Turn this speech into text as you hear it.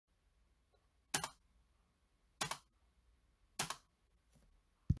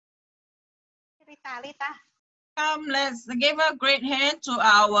Come, let's give a great hand to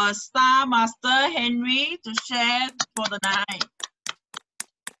our Star Master Henry to share for the night.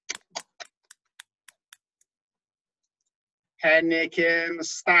 Henry Kim,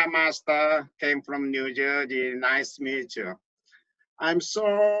 Star Master, came from New Jersey. Nice to meet you. I'm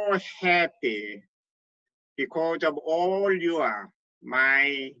so happy because of all you are,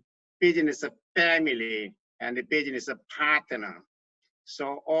 my business family and the business partner.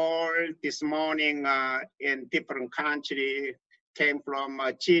 So all this morning in different country came from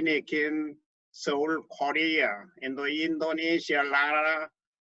Kim, Seoul, Korea, Indonesia, Lara,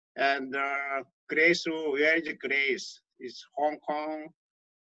 and Grace, where is Grace? It's Hong Kong,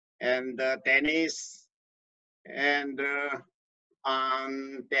 and Dennis, and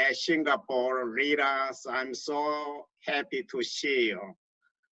Singapore, Rita. I'm so happy to see you.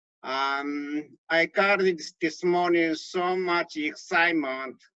 I got this morning so much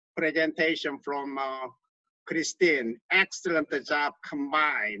excitement presentation from Christine. Excellent job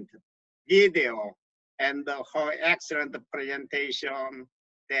combined video and her excellent presentation.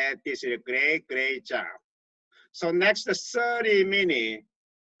 That is a great job. So next 30 minutes,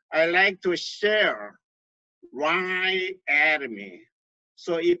 I like to share why Atomy.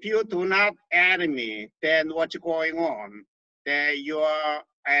 So if you do not Atomy, then what's going on? Then you are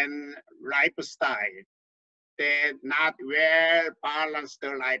an lifestyle, then not well balanced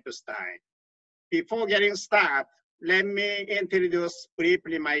lifestyle. Before getting started, let me introduce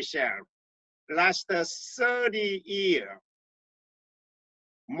briefly myself. Last 30 years,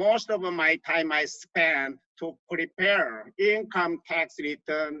 most of my time I spent to prepare income tax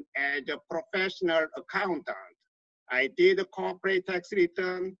return as a professional accountant. I did corporate tax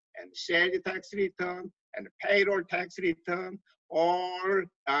return and sales tax return and payroll tax return, or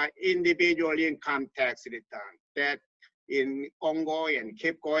individual income tax return that in ongoing and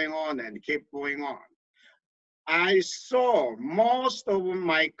keep going on and keep going on. I saw most of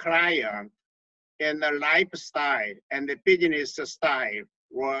my clients in the lifestyle and the business style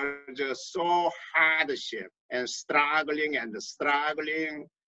was so hardship and struggling.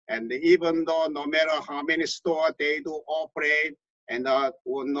 And even though no matter how many stores they do operate and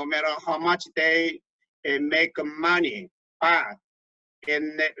no matter how much they make money, but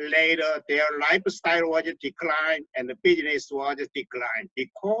later their lifestyle was declined and the business was declined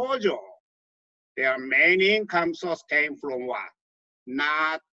because of their main income source came from what?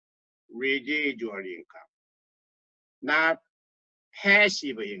 Not residual income, not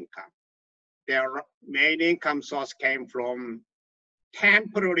passive income. Their main income source came from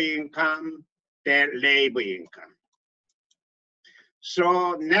temporary income, their labor income.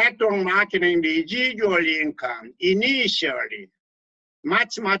 So network marketing residual income, initially,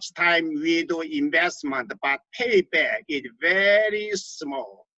 much time we do investment, but payback is very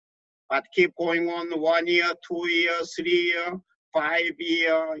small. But keep going on 1 year, 2 years, 3 years, 5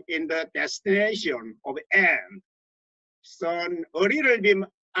 years in the destination of end. So a little bit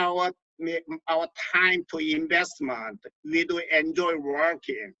our time to investment, we do enjoy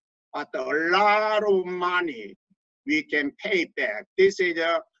working, but a lot of money we can pay back. This is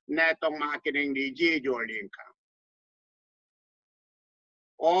a network marketing residual income.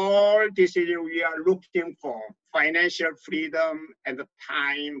 All this is we are looking for financial freedom and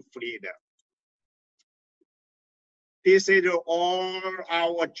time freedom. This is all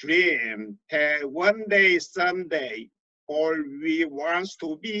our dream. One day, someday, all we want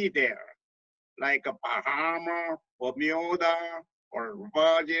to be there, like a Bahama, Bermuda, or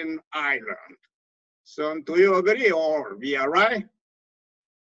Virgin Island. So do you agree, or we are right?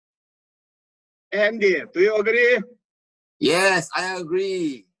 Andy, do you agree? Yes, I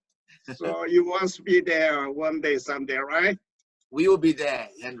agree. So you want to be there one day, someday, right? We will be there,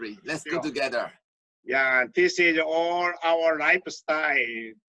 Henry. Let's go together. Yeah, this is all our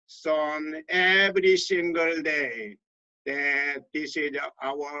lifestyle. So every single day, that this is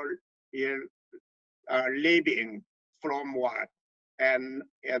our living from what? And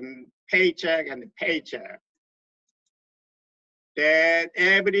paycheck and paycheck. That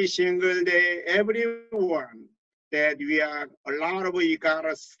every single day, everyone, that we are a lot of we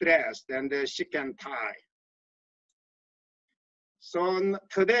got stressed and sick and tired. So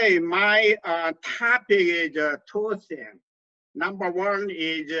today my topic is two things. Number one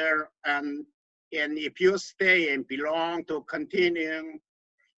is and if you stay and belong to continuing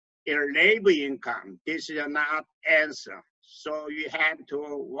your labor income, this is not answer. So you have to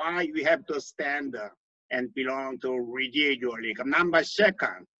why you have to stand and belong to residual income. Number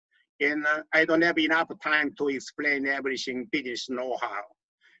second, and I don't have enough time to explain everything business know-how.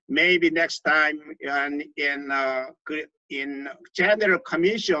 maybe next time in general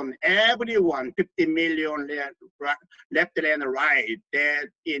commission, everyone 50 million left and right, that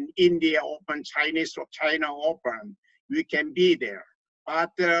in India open, Chinese or China open, we can be there.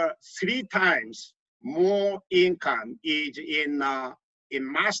 But 3 times more income is in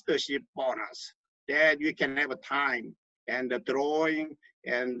mastership bonus, that we can have a time and the drawing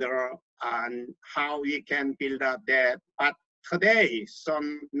and how we can build up that. But today,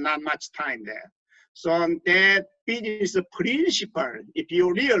 not much time there. So that business principle, if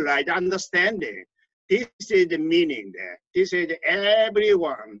you realize, understanding, this is the meaning there. This is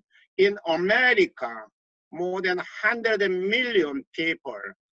everyone in America, more than 100 million people,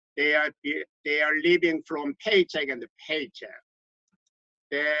 they are living from paycheck and paycheck.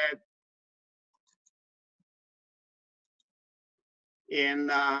 That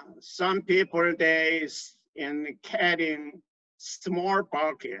in some people, they in carrying small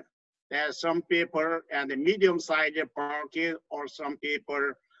bucket. There are some people and the medium-sized bucket, or some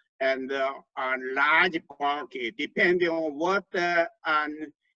people and large bucket, depending on what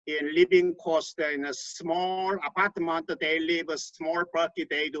in living cost in a small apartment, they live a small bucket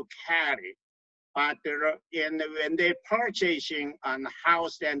they do carry. But when they purchasing a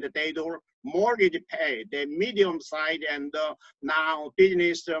house and they do mortgage pay, the medium side and now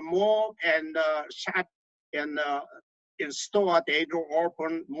business more and shop and in store, they do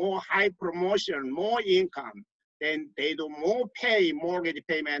open more high promotion, more income. Then they do more pay mortgage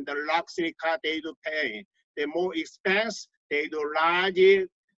payment, the luxury car they do pay. The more expense, they do large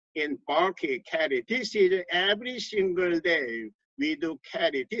in bulky carry. This is every single day we do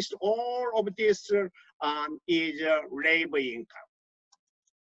carry. This all of this is labor income.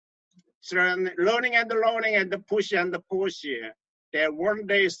 So learning and learning and the push and the push. That one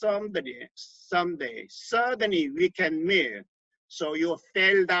day, someday, suddenly we can meet. So you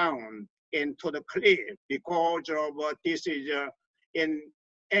fell down into the cliff because of this is in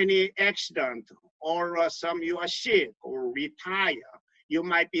any accident or you are sick or retire. You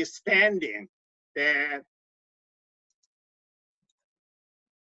might be standing that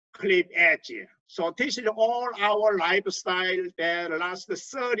cliff edge. So this is all our lifestyle. The last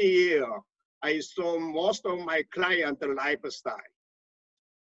 30 years, I saw most of my client lifestyle.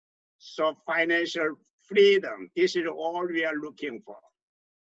 So financial freedom, this is all we are looking for.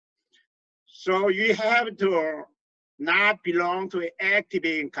 So you have to not belong to an active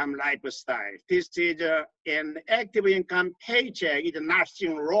income lifestyle. This is an active income paycheck is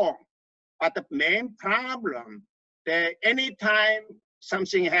nothing wrong. But the main problem that anytime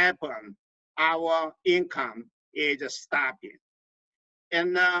something happens, our income is stopping.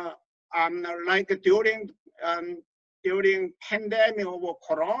 And like during pandemic of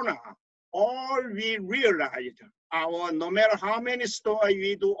Corona, all we realized no matter how many stores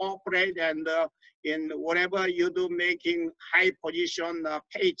we do operate and in whatever you do making high position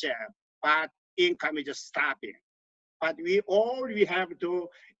paycheck, but income is just stopping. But we have to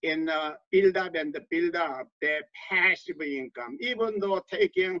build up the passive income, even though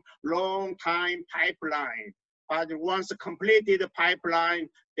taking long time pipeline. But once completed the pipeline,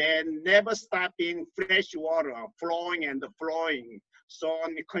 then never stopping fresh water flowing and flowing. So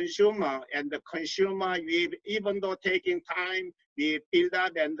on the consumer, even though taking time, we build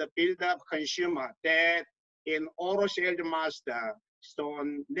up consumer. That in auto sales master, so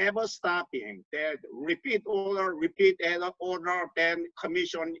never stopping. That repeat order, then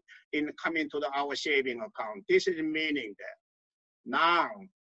commission coming to our saving account. This is the meaning that now.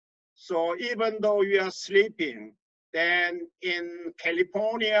 So even though we are sleeping, then in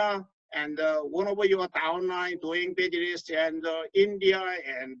California and one of your downline doing business and India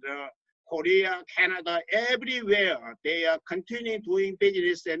and Korea, Canada, everywhere, they are continuing doing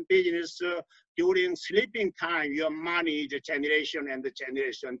business during sleeping time. Your money is generation and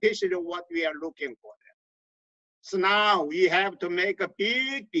generation. This is what we are looking for. So now we have to make a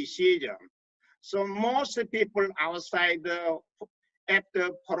big decision. So most people outside after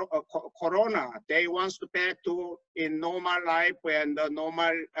Corona, they want to back to in normal life and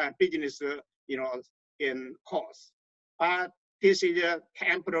normal business, in course. But this is a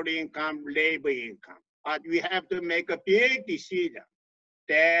temporary income, labor income. But we have to make a big decision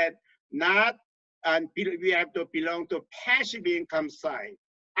that we have to belong to passive income side.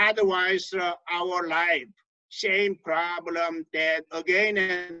 Otherwise, our life, same problem that again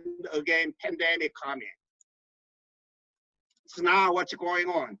and again, pandemic coming. So now what's going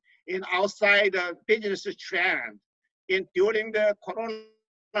on? In outside business trend, during the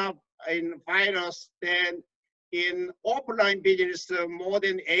corona virus, then in offline business, more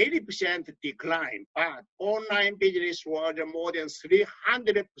than 80% decline, but online business was more than 300%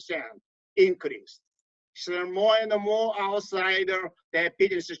 increase. So more and more outsider that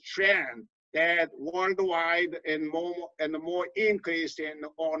business trend that worldwide and more increase in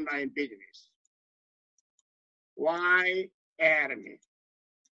online business. Why Atomy?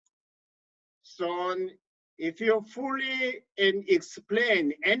 So if you fully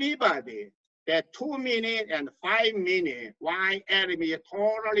explain anybody that 2 minutes and 5 minutes, why Atomy is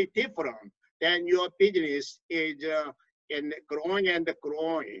totally different, then your business is growing and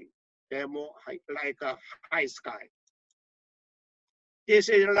growing. They're more like a high sky. This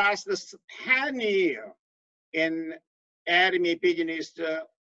is the last 10 years in Atomy business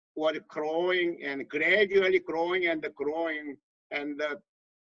was growing and gradually growing and growing. And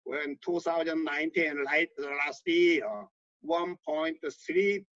when 2019, like last year,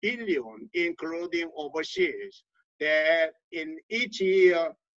 1.3 billion, including overseas, that in each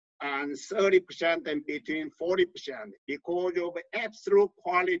year, and 30% and between 40% because of absolute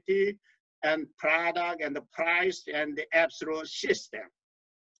quality and product and the price and the absolute system.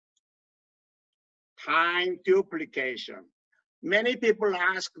 Time duplication. Many people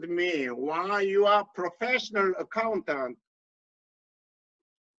asked me why you are professional accountant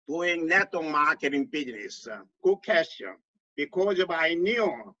doing network marketing business. Good question. Because I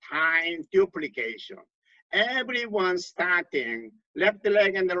knew time duplication. Everyone starting left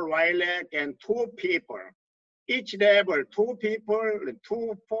leg and the right leg and 2 people. Each level, 2 people,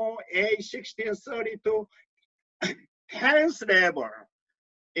 2, 4, 8, 16, 32, 10th level.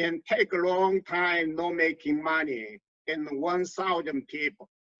 And take a long time not making money in 1,000 people.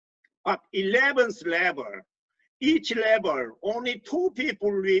 But 11th level, each level, only 2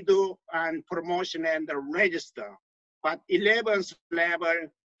 people we do and promotion and register. But 11th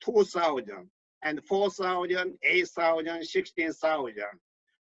level, 2,000 and 4,000, 8,000, 16,000.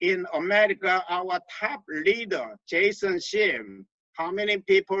 In America, our top leader, Jason Shim, how many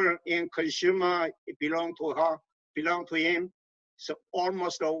people in consumer belong to him? So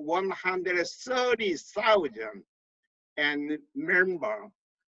almost 130,000 and member.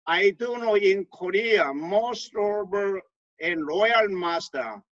 I do know in Korea, most over in Royal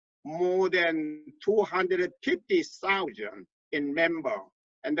Master, more than 250,000 in member.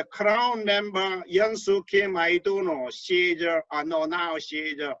 And the Crown member, Yeonsu Kim, I do know, she's, now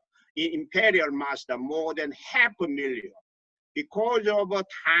she's Imperial Master, more than 500,000 because of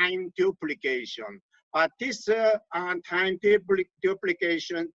time duplication. But this time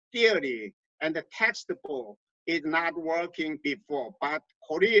duplication theory and the textbook is not working before, but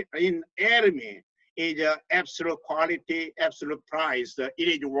Korea in Atomy is absolute quality, absolute price, it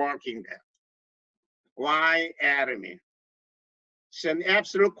is working there. Why Atomy? It's an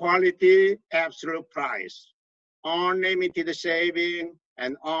absolute quality, absolute price, unlimited saving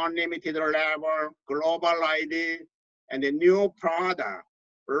and unlimited level, global ID, and a new product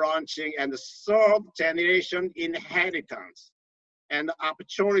launching and 3rd generation inheritance and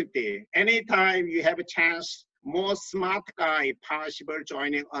opportunity. Anytime you have a chance, more smart guy possible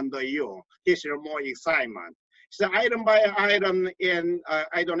joining under you. This is more excitement. So item by item,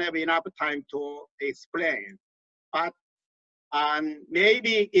 I don't have enough time to explain, but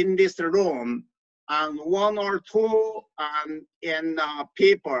maybe in this room, 1 or 2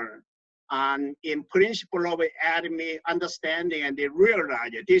 people in principle of Atomy understanding and they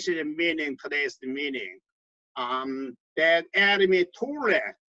realize this is the meaning, today's meaning, that Atomy 2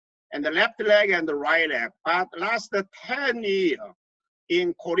 leg and the left leg and the right leg. But last 10 years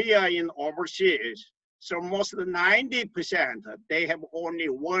in Korea, in overseas, so most 90%, they have only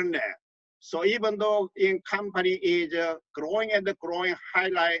 1 leg. So even though in company is growing and growing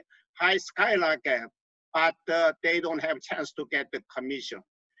high skyrocket, but they don't have a chance to get the commission.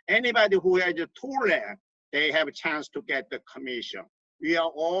 Anybody who has 2 leg, they have a chance to get the commission. We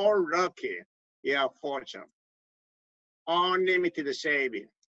are all lucky. We are fortunate. Unlimited saving.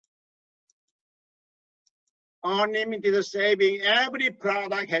 Unlimited saving. Every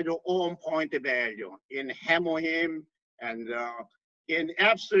product has your own point of value. In Hemohim and in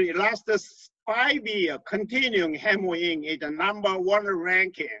absolutely last 5 years, continuing Hemohim is the #1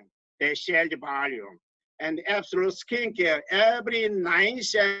 ranking. They share the volume. And absolute skincare, every 9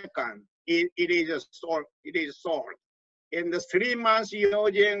 seconds, it is sold. In the 3 months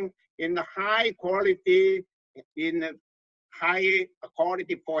using in the high quality, in high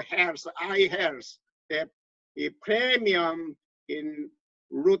quality for health, eye health, the premium in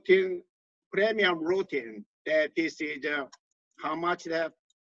routine, that this is how much that?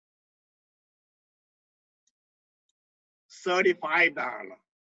 $35.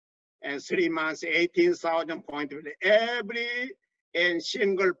 and 3 months, 18,000 point value. Every and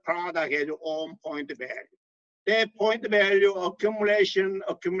single product has own point value. That point value accumulation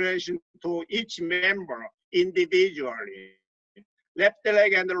to each member individually. Left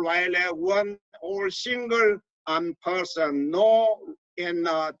leg and the right leg, one or single person, no in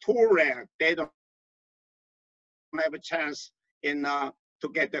two leg, they don't have a chance in to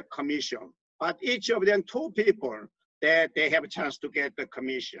get the commission. But each of them, two people, that they have a chance to get the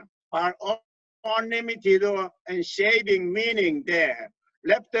commission. Are unlimited and saving, meaning there,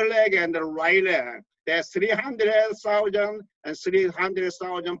 left leg and the right leg, there's 300,000 and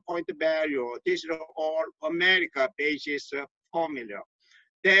 300,000 point value. This is all America basis formula.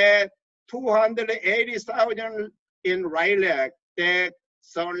 The 280,000 in right leg.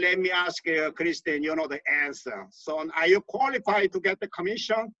 So let me ask you, Christine, you know the answer. So are you qualified to get the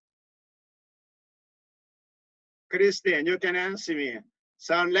commission? Christine, you can answer me.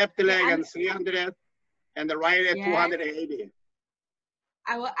 So left leg and 300 and the right leg 280.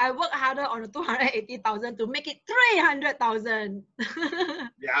 I work harder on the 280,000 to make it 300,000.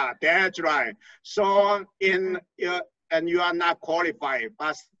 Yeah, that's right. So and you are not qualified,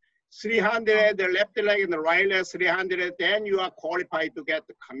 but 300, the left leg and the right leg 300, then you are qualified to get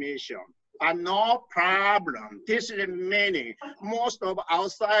the commission. But no problem. This is the meaning. Most of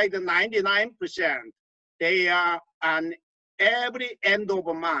outside 99%, they are on every end of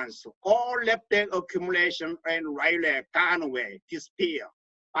a month, all left leg accumulation and right leg gone away, disappear.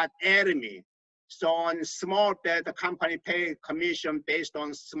 But Atomy, so on small, that the company pay commission based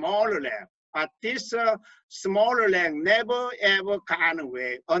on smaller leg. But this smaller leg never ever gone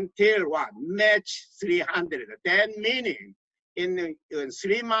away until what? Match 300. That meaning in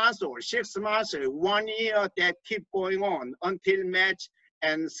 3 months or 6 months or 1 year, that keep going on until match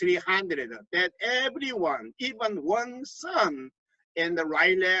and 300. That everyone, even one son in the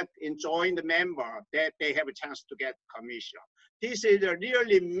right leg enjoying the member, that they have a chance to get commission. This is a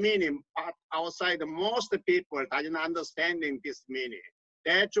really meaning, but outside most people doesn't understanding this meaning.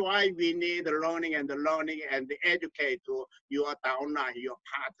 That's why we need the learning and educate to your downline, your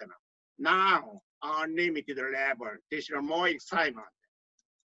partner. Now, unlimited level, this is more excitement.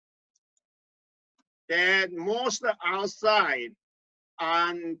 That most outside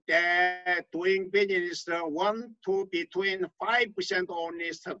and that doing business want to between 5%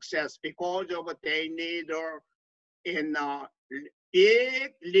 only success because of they need in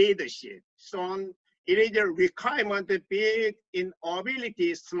big leadership. So it is a requirement big in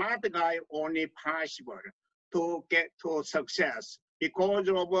ability, smart guy only possible to get to success because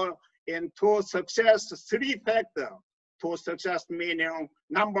of in to success 3 factors to success, meaning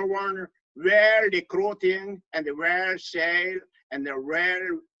number 1, well recruiting and well sale and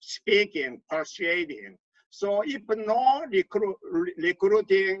well speaking, persuading. So if no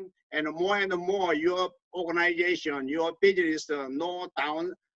recruiting and more your organization, your business, no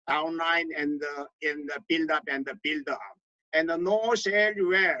downline and in the build up and the build up, and no sale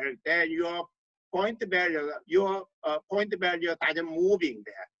well, then your point value doesn't moving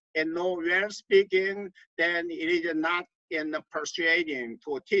there, and no well speaking, then it is not in the persuading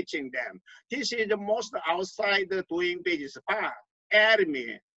to teaching them. This is the most outside doing business part.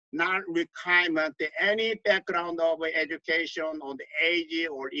 Atomy, not requirement any background of education or the age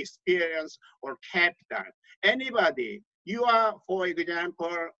or experience or capital. Anybody, you are, for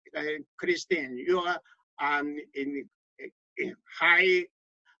example, Christine, you are in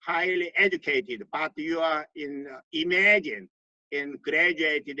highly educated, but you are imagine in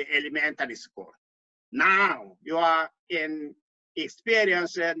graduated elementary school. Now you are in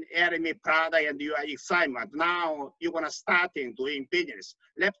experience and Atomy product and you are excitement. Now you're gonna starting doing business.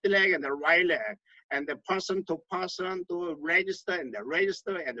 Left leg and the right leg and the person to register and the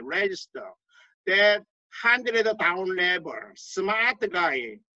register and the register. That 100 down level, smart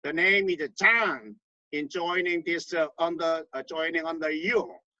guy, the name is John, in joining this joining under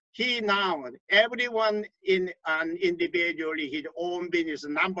you. He now, everyone in an individually his own business,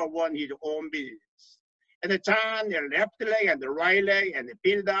 number 1, his own business. And the John, the left leg and the right leg and the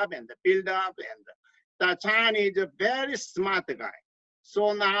build up and the build up. And the John is a very smart guy.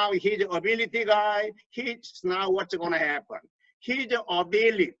 So now his ability guy, he's now what's gonna happen. His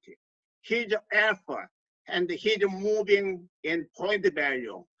ability, his effort, and his moving in point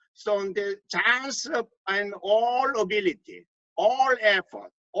value. So the chance and all ability, all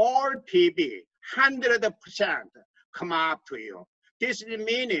effort, all PB, 100% come up to you. This is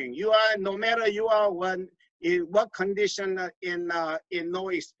meaning you are, no matter you are one in what condition in no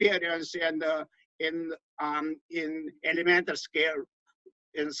experience and in elementary scale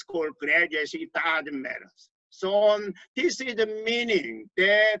in school graduation, it doesn't matter. So this is the meaning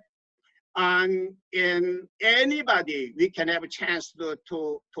that And in anybody, we can have a chance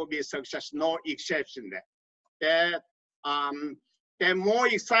to be successful, no exception there. The more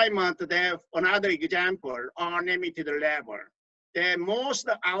excitement, there another example on limited level. The most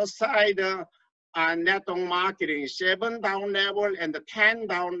outside network marketing, 7 down level and the 10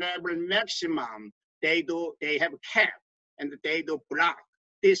 down level maximum, they have cap and they do block.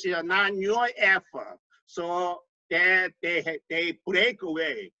 This is not new effort. So they break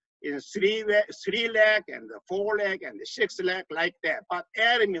away in 3 leg and 4 leg and 6 leg like that. But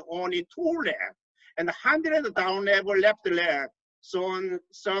Atomy only 2 leg and 100 down level left leg. So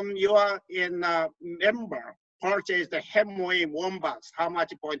some you are in member purchase the Hemway 1 box. How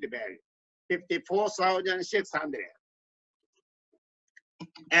much point value? 54,600.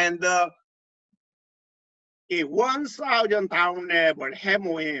 And in 1,000 down level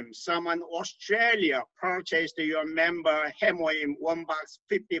Hemway, someone Australia purchased your member Hemway 1 box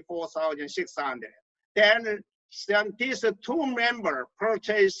 54,600. Then these 2 members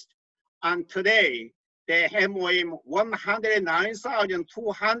purchased on today, they Hemway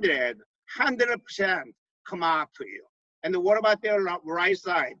 109,200, 100% come up to you. And what about their right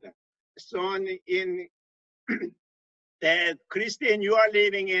side? So in the Christine, you are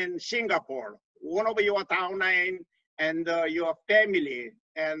living in Singapore. One of your downline and your family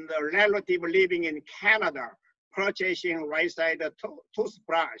and relative living in Canada, purchasing right side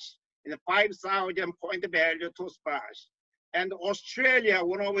toothbrush in 5,000 point value toothbrush. And Australia,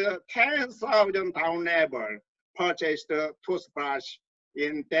 one of the 10,000 down level, purchased the toothbrush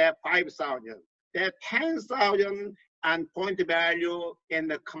in their 5,000. Their 10,000 and point value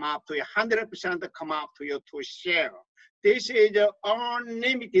and come up to 100% come up to you to share. This is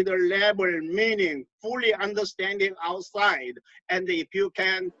unlimited level, meaning fully understanding outside. And if you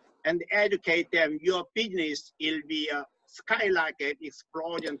can and educate them, your business will be a skyrocket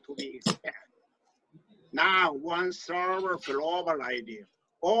explosion to be expanded. Now, one server global idea.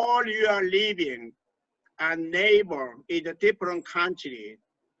 All you are living and neighbor in a different country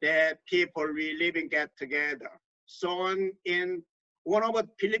that people we living get together. So in one of the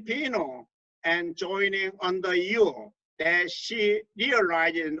Filipino and joining under you, that she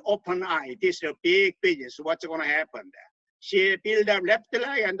realized in open eye, this is a big business, what's gonna happen there? She built up left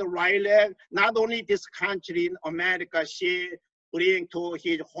leg and the right leg, not only this country in America, she bring to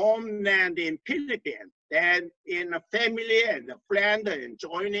his homeland in Philippines, then in a family and a friend and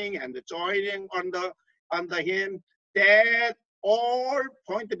joining under him, that all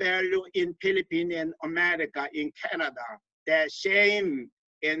point value in Philippines and America, in Canada, that same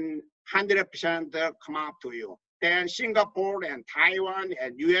in 100% come up to you. Then Singapore and Taiwan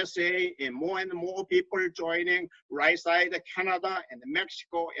and USA and more people joining right side Canada and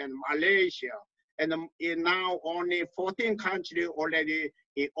Mexico and Malaysia. And in now only 14 countries already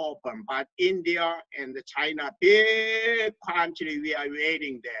open, but India and China, big country we are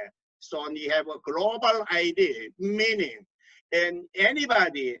waiting there. So we have a global idea, meaning, and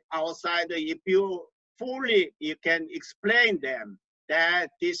anybody outside, if you fully, you can explain them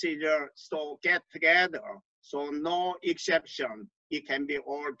that this is so get together. So no exception, it can be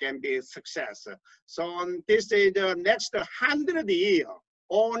all can be success. So this is the next 100 years,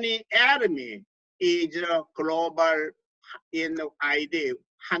 only Atomy is a global in idea,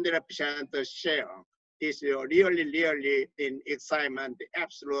 100% share. This is really in excitement,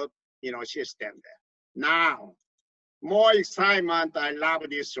 absolute, system there. Now, more excitement, I love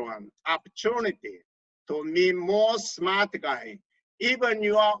this one. Opportunity to meet more smart guy. Even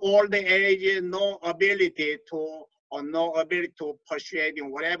you are old age, no ability to, or no ability to persuade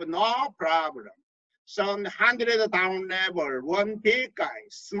in whatever, no problem. Some 100 down level, one big guy,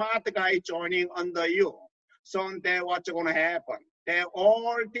 smart guy joining under you. So then what's gonna happen? They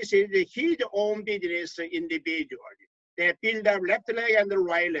all, this is his own business individually. They build up left leg and the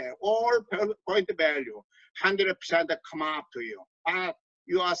right leg, all point value, 100% come up to you. But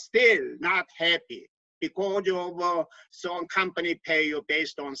you are still not happy because of some company pay you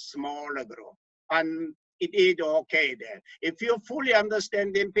based on smaller group. And it is okay there. If you fully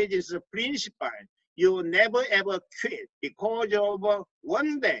understand the business principle, you never ever quit because of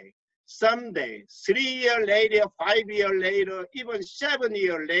one day, someday, 3 years later, 5 years later, even 7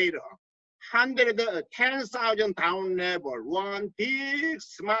 years later, 110,000 down level, one big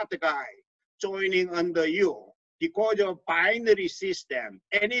smart guy joining under you because of binary system.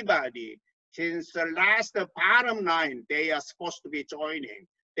 Anybody, since the last bottom line, they are supposed to be joining.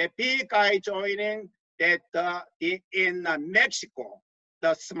 The big guy joining that in Mexico,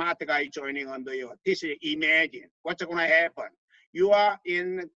 the smart guy joining under you. This is imagine what's going to happen. You are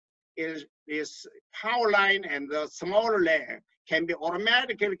in is power line and the smaller leg can be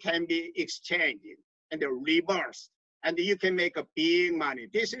automatically can be exchanged and reversed, and you can make a big money.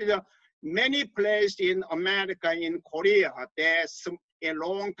 This is many places in America, in Korea, there's a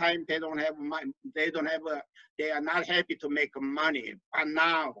long time they don't have money, they are not happy to make money, but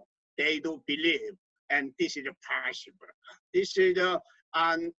now they do believe, and this is possible. This is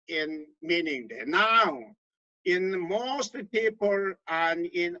in meaning that now, in most people and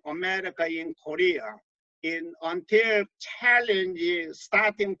in America, in Korea, until challenge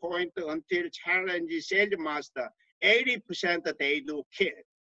starting point, until challenge sales master, 80% they do quit.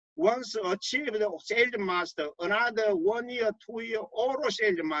 Once achieved sales master, another 1 year, 2 year, auto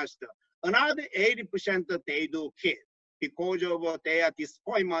sales master, another 80% they do quit because of their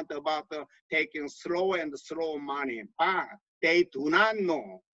disappointment about taking slow and slow money. But they do not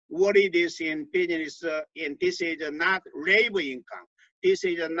know what it is in business, and this is not labor income. This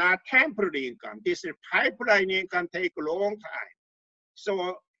is not temporary income. This is pipeline income, take a long time.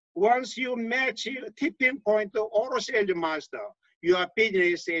 So once you match tipping point to auto sales master, your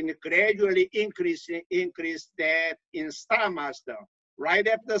business and gradually increase that in Star Master. Right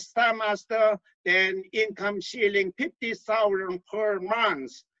after Star Master, then income ceiling 50,000 per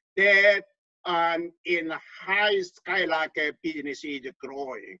month. That in high skyrocket business is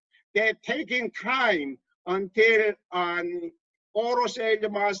growing. They're taking time until auto sales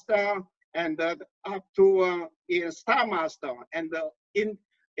master and up to in Star Master and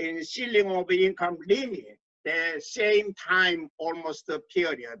in ceiling of income limit. The same time almost a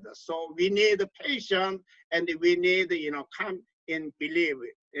period. So we need patience and we need, come in believe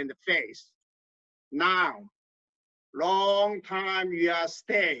in the faith. Now, long time we are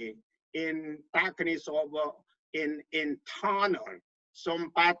stay in darkness of in tunnel.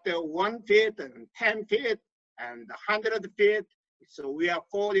 Some but 1 feet and 10 feet and 100 feet. So we are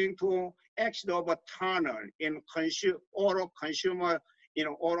falling to exit of a tunnel in auto consumer,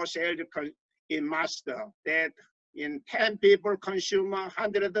 auto sales in master, that in 10 people consumer,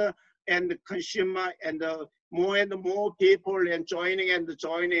 100 and consumer, and more people and joining,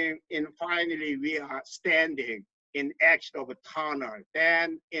 and finally we are standing in exit of a tunnel.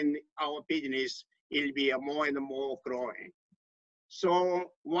 Then in our business, it'll be more and more growing.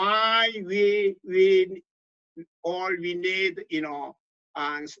 So why we all we need,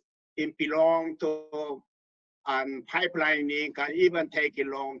 and it belong to pipeline income even take a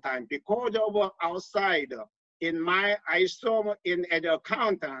long time because of outside. I saw in as an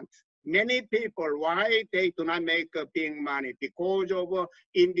accountant, many people why they do not make big money because of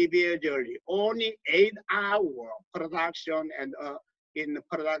individually only 8-hour production and in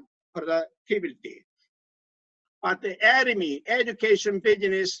productivity. But the Atomy education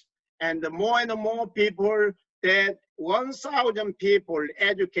business and more people that 1,000 people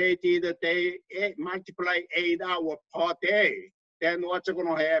educated, they multiply 8 hours per day. Then what's going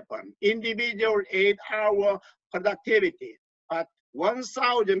to happen? Individual 8-hour productivity, but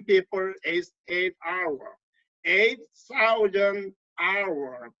 1,000 people is 8 hours. 8,000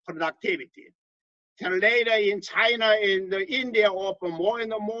 hour productivity. Then later in China, in India, open more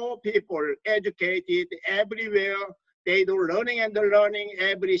and more people educated everywhere. They do learning and learning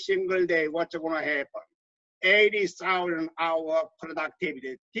every single day. What's going to happen? 80,000 hour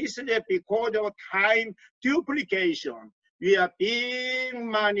productivity. This is because of time duplication. We are big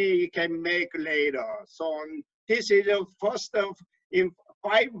money you can make later. So this is the first of in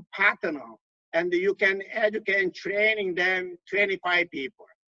 5 partners, and you can educate and training them 25 people.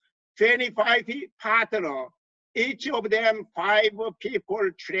 25 partners, each of them 5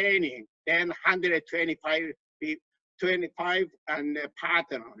 people training, then 125 and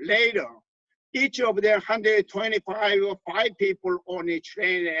partner. Later, each of them 125 or 5 people only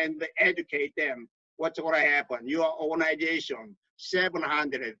train and educate them. What's going to happen? Your organization,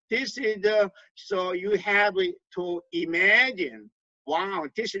 700. This is so you have to imagine, wow,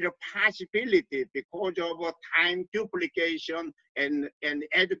 this is a possibility because of time duplication and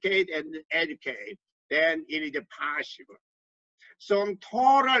educate, then it is possible. So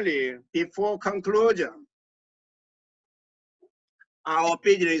totally, before conclusion, our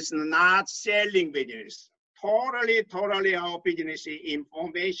business is not selling business. Totally our business is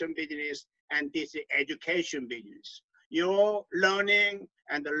information business, and this is education business. You're learning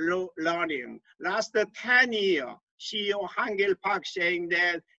and learning. Last 10 years, CEO Hangil Park saying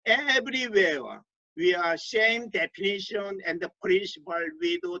that everywhere we are same definition and the principle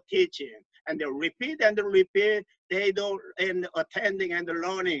we do teaching, and they repeat, they do in attending and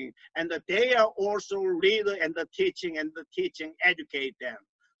learning, and they are also reader and the teaching educate them.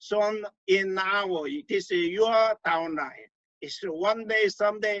 So in our, this is your downline. It's one day,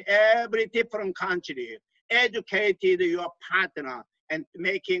 someday, every different country educated your partner and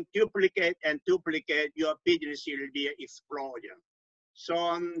making duplicate, your business will be an explosion.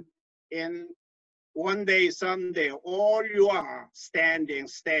 So in one day, someday, all you are standing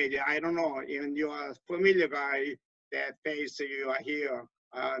stage. I don't know, even you are familiar guy, that face you are here,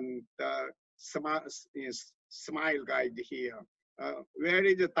 and the smile guy here. Where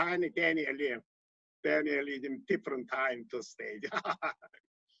is the tiny Daniel live? Daniel is in different time to stage.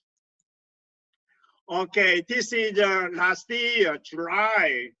 Okay, this is last year,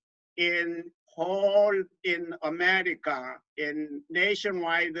 July, in America, in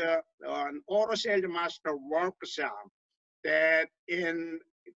nationwide auto sales master workshop. That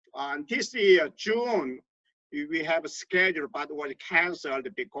on this year, June, we have a schedule, but was canceled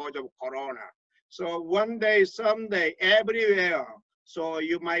because of Corona. So one day, someday, everywhere. So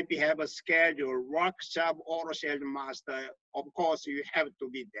you might have a schedule, workshop, auto sales master. Of course, you have to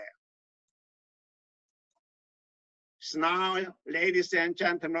be there. So now, ladies and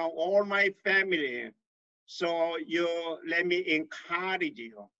gentlemen, all my family, so let me encourage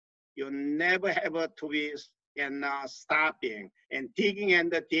you. You never have to be stopping and digging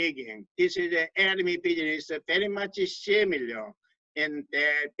and digging. This is the enemy business, very much similar in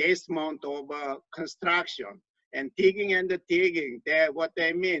the basement of construction. And digging and digging, what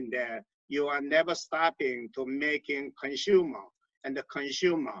they mean, that you are never stopping to making consumer and the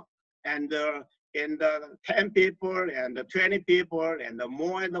consumer. And in the 10 people and the 20 people and the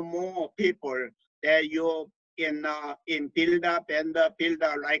more people that you in build up and build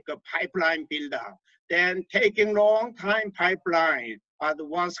up like a pipeline builder. Then taking long time pipeline, but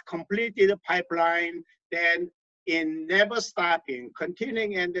once completed the pipeline, then in never stopping,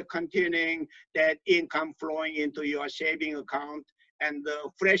 continuing and continuing, that income flowing into your saving account and the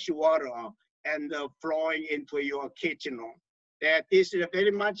fresh water and flowing into your kitchen. That this is very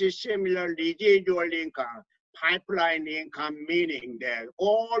much similar residual income, pipeline income, meaning that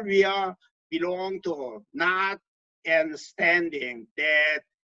all we are belong to, not and standing that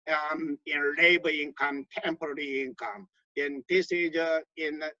in labor income, temporary income. Then this is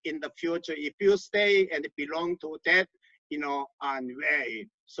in the future, if you stay and belong to that, way.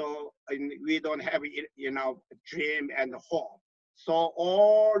 So we don't have, dream and hope. So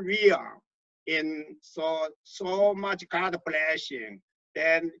all we are in so much God blessing.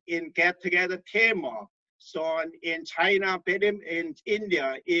 Then in get together teamwork. So in China, in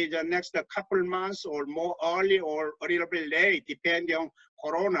India, is the next couple months or more early or a little bit late, depending on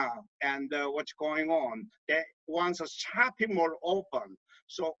Corona and what's going on. That once a shopping mall open,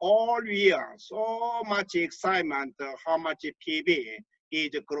 so all year, so much excitement, how much PB is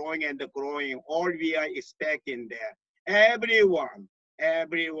growing and growing. All we are expecting there. Everyone,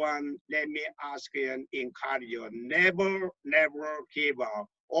 let me ask you and encourage you, never give up.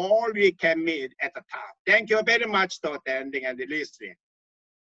 All we can meet at the top. Thank you very much for attending and listening.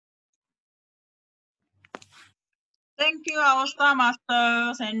 Thank you, our Star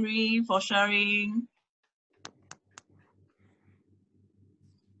Masters, Henry, for sharing.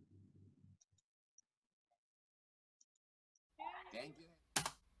 Thank you.